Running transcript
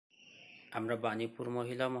আমরা বাণীপুর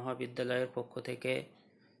মহিলা মহাবিদ্যালয়ের পক্ষ থেকে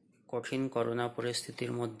কঠিন করোনা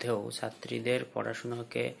পরিস্থিতির মধ্যেও ছাত্রীদের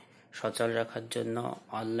পড়াশোনাকে সচল রাখার জন্য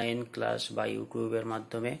অনলাইন ক্লাস বা ইউটিউবের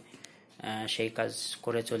মাধ্যমে সেই কাজ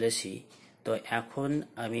করে চলেছি। তো এখন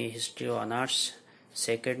আমি হিস্ট্রি অনার্স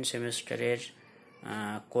সেকেন্ড সেমিস্টারের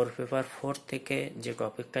কোর পেপার 4 থেকে যে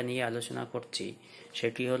টপিকটা নিয়ে আলোচনা করছি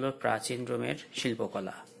সেটি হলো প্রাচীন রোমের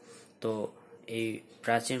শিল্পকলা। তো এই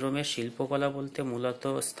প্রাচীন রোমের শিল্পকলা বলতে মূলত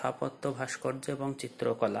স্থাপত্য, ভাস্কর্য এবং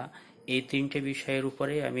চিত্রকলা, এই তিনটে বিষয়ের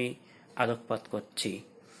উপরে আমি আলোকপাত করছি।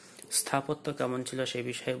 স্থাপত্য কেমন ছিল সে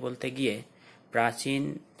বিষয়ে বলতে গিয়ে, প্রাচীন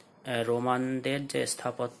রোমানদের যে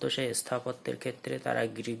স্থাপত্য, সেই স্থাপত্যের ক্ষেত্রে তারা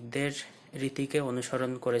গ্রিকদের রীতিকে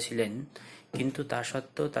অনুসরণ করেছিলেন, কিন্তু তা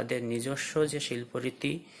সত্ত্বেও তাদের নিজস্ব যে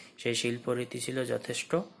শিল্পরীতি, সেই শিল্পরীতি ছিল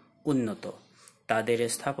যথেষ্ট উন্নত। তাদের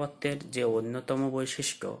স্থাপত্যের যে অন্যতম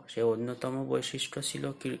বৈশিষ্ট্য, সে অন্যতম বৈশিষ্ট্য ছিল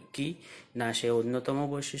কি না, সে অন্যতম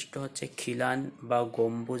বৈশিষ্ট্য হচ্ছে খিলান বা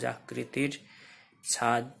গম্বুজ আকৃতির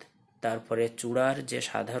ছাদ। তারপরে চূড়ার যে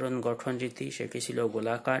সাধারণ গঠন রীতি, সেটি ছিল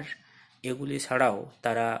গোলাকার। এগুলি ছাড়াও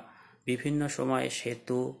তারা বিভিন্ন সময়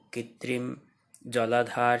সেতু, কৃত্রিম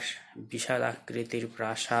জলাধার, বিশাল আকৃতির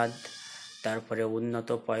প্রাসাদ, তারপরে উন্নত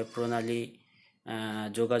পয়ঃপ্রণালী,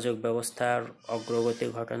 যোগাযোগ ব্যবস্থার অগ্রগতি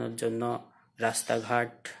ঘটানোর জন্য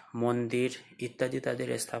রাস্তাঘাট, মন্দির ইত্যাদি তাদের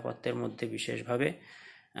স্থাপত্যের মধ্যে বিশেষভাবে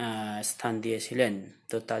স্থান দিয়েছিলেন।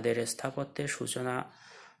 তো তাদের স্থাপত্যের সূচনা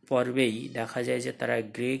পর্বেই দেখা যায় যে তারা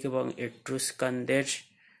গ্রিক এবং এট্রুস্কানদের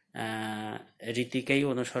রীতিকেই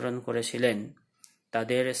অনুসরণ করেছিলেন।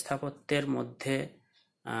 তাদের স্থাপত্যের মধ্যে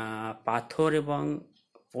পাথর এবং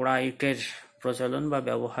পোড়া ইটের প্রচলন বা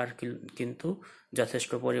ব্যবহার কিন্তু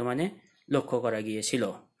যথেষ্ট পরিমাণে লক্ষ্য করা গিয়েছিল।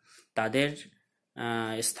 তাদের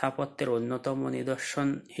স্থাপত্যের অন্যতম নিদর্শন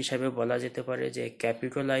হিসেবে বলা যেতে পারে যে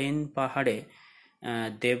ক্যাপিটোলাইন পাহাড়ে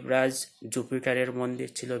দেবরাজ জুপিটারের মন্দির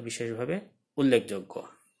ছিল বিশেষভাবে উল্লেখযোগ্য।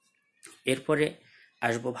 এরপরে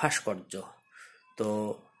আসবো ভাস্কর্য। তো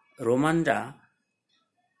রোমানরা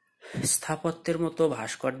স্থাপত্যের মতো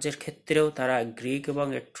ভাস্কর্যের ক্ষেত্রেও তারা গ্রিক এবং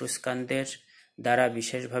এট্রুস্কানদের দ্বারা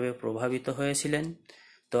বিশেষভাবে প্রভাবিত হয়েছিলেন।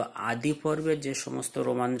 তো আদি পর্বের যে সমস্ত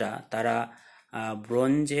রোমানরা, তারা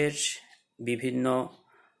ব্রোঞ্জের বিভিন্ন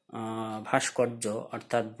ভাস্কর্য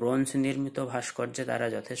অর্থাৎ ব্রোঞ্জ নির্মিত ভাস্কর্যে তারা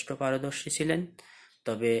যথেষ্ট পারদর্শী ছিলেন।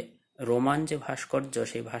 তবে রোমান যে ভাস্কর্য,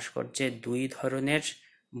 সেই ভাস্কর্যে দুই ধরনের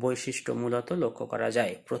বৈশিষ্ট্য মূলত লক্ষ্য করা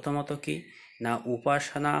যায়। প্রথমত কি না,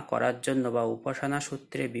 উপাসনা করার জন্য বা উপাসনা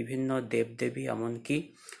সূত্রে বিভিন্ন দেবদেবী এমনকি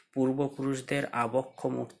পূর্বপুরুষদের আবক্ষ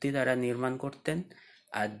মূর্তি তারা নির্মাণ করতেন।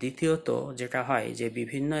 আর দ্বিতীয়ত যেটা হয় যে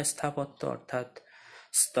বিভিন্ন স্থাপত্য অর্থাৎ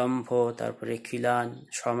স্তম্ভ, তারপরে খিলান,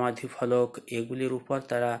 সমাধি ফলক, এগুলির উপর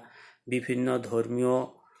তারা বিভিন্ন ধর্মীয়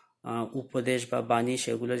উপদেশ বা বাণী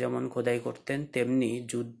সেগুলো যেমন খোদাই করতেন, তেমনি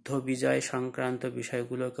যুদ্ধ বিজয় সংক্রান্ত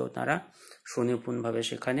বিষয়গুলোকেও তারা সুনিপুণভাবে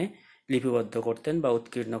সেখানে লিপিবদ্ধ করতেন বা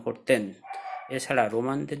উৎকীর্ণ করতেন। এছাড়া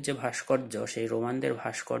রোমানদের যে ভাস্কর্য, সেই রোমানদের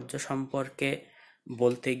ভাস্কর্য সম্পর্কে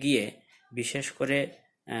বলতে গিয়ে বিশেষ করে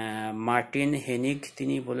মার্টিন হেনিগ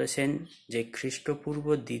তিনি বলেছেন যে খ্রিস্টপূর্ব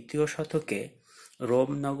 2য় শতকে রোম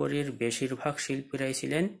নগরীর বেশিরভাগ শিল্পীরাই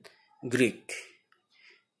ছিলেন গ্রিক।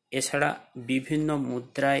 এছাড়া বিভিন্ন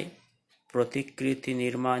মুদ্রায় প্রতিকৃতি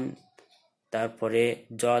নির্মাণ, তারপরে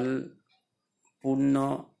জলপূর্ণ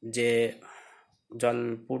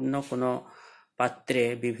কোনো পাত্রে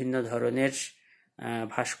বিভিন্ন ধরনের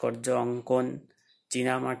ভাস্কর্য অঙ্কন,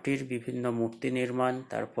 চীনামাটির বিভিন্ন মূর্তি নির্মাণ,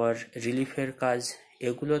 তারপর রিলিফের কাজ,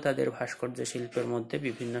 এগুলো তাদের ভাস্কর্য শিল্পের মধ্যে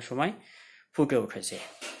বিভিন্ন সময় ফুটে উঠেছে।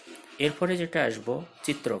 এরপরে যেটা আসবো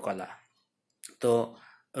চিত্রকলা। তো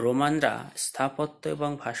রোমানরা স্থাপত্য এবং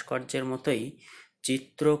ভাস্কর্যের মতোই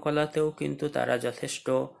চিত্রকলাতেও কিন্তু তারা যথেষ্ট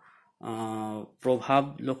প্রভাব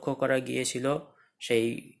লক্ষ্য করা গিয়েছিল সেই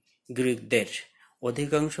গ্রিকদের।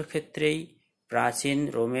 অধিকাংশ ক্ষেত্রেই প্রাচীন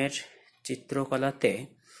রোমের চিত্রকলাতে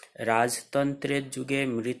রাজতন্ত্রের যুগে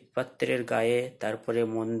মৃৎপাত্রের গায়ে, তারপরে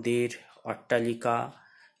মন্দির, অট্টালিকা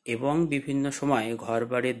এবং বিভিন্ন সময়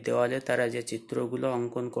ঘরবাড়ির দেওয়ালে তারা যে চিত্রগুলো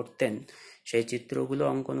অঙ্কন করতেন, সেই চিত্রগুলো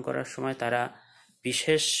অঙ্কন করার সময় তারা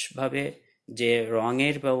বিশেষভাবে যে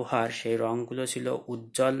রঙের ব্যবহার, সেই রঙগুলো ছিল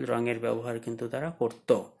উজ্জ্বল রঙের ব্যবহার কিন্তু তারা করত।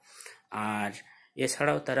 আর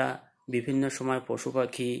এছাড়াও তারা বিভিন্ন সময় পশু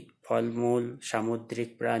পাখি, ফলমূল, সামুদ্রিক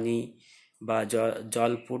প্রাণী বা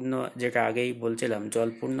জলপূর্ণ, যেটা আগেই বলছিলাম,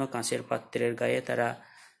 জলপূর্ণ কাঁচের পাত্রের গায়ে তারা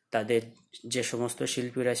তাদের যে সমস্ত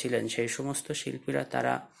শিল্পীরা ছিলেন, সেই সমস্ত শিল্পীরা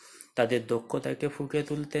তারা তাদের দক্ষতাকে ফুটিয়ে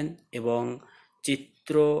তুলতেন এবং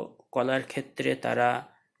চিত্রকলার ক্ষেত্রে তারা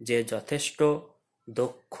যে যথেষ্ট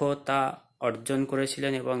দক্ষতা অর্জন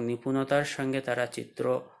করেছিলেন এবং নিপুণতার সঙ্গে তারা চিত্র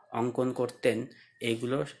অঙ্কন করতেন,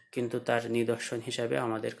 এইগুলো কিন্তু তার নিদর্শন হিসাবে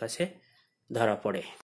আমাদের কাছে ধরা পড়ে।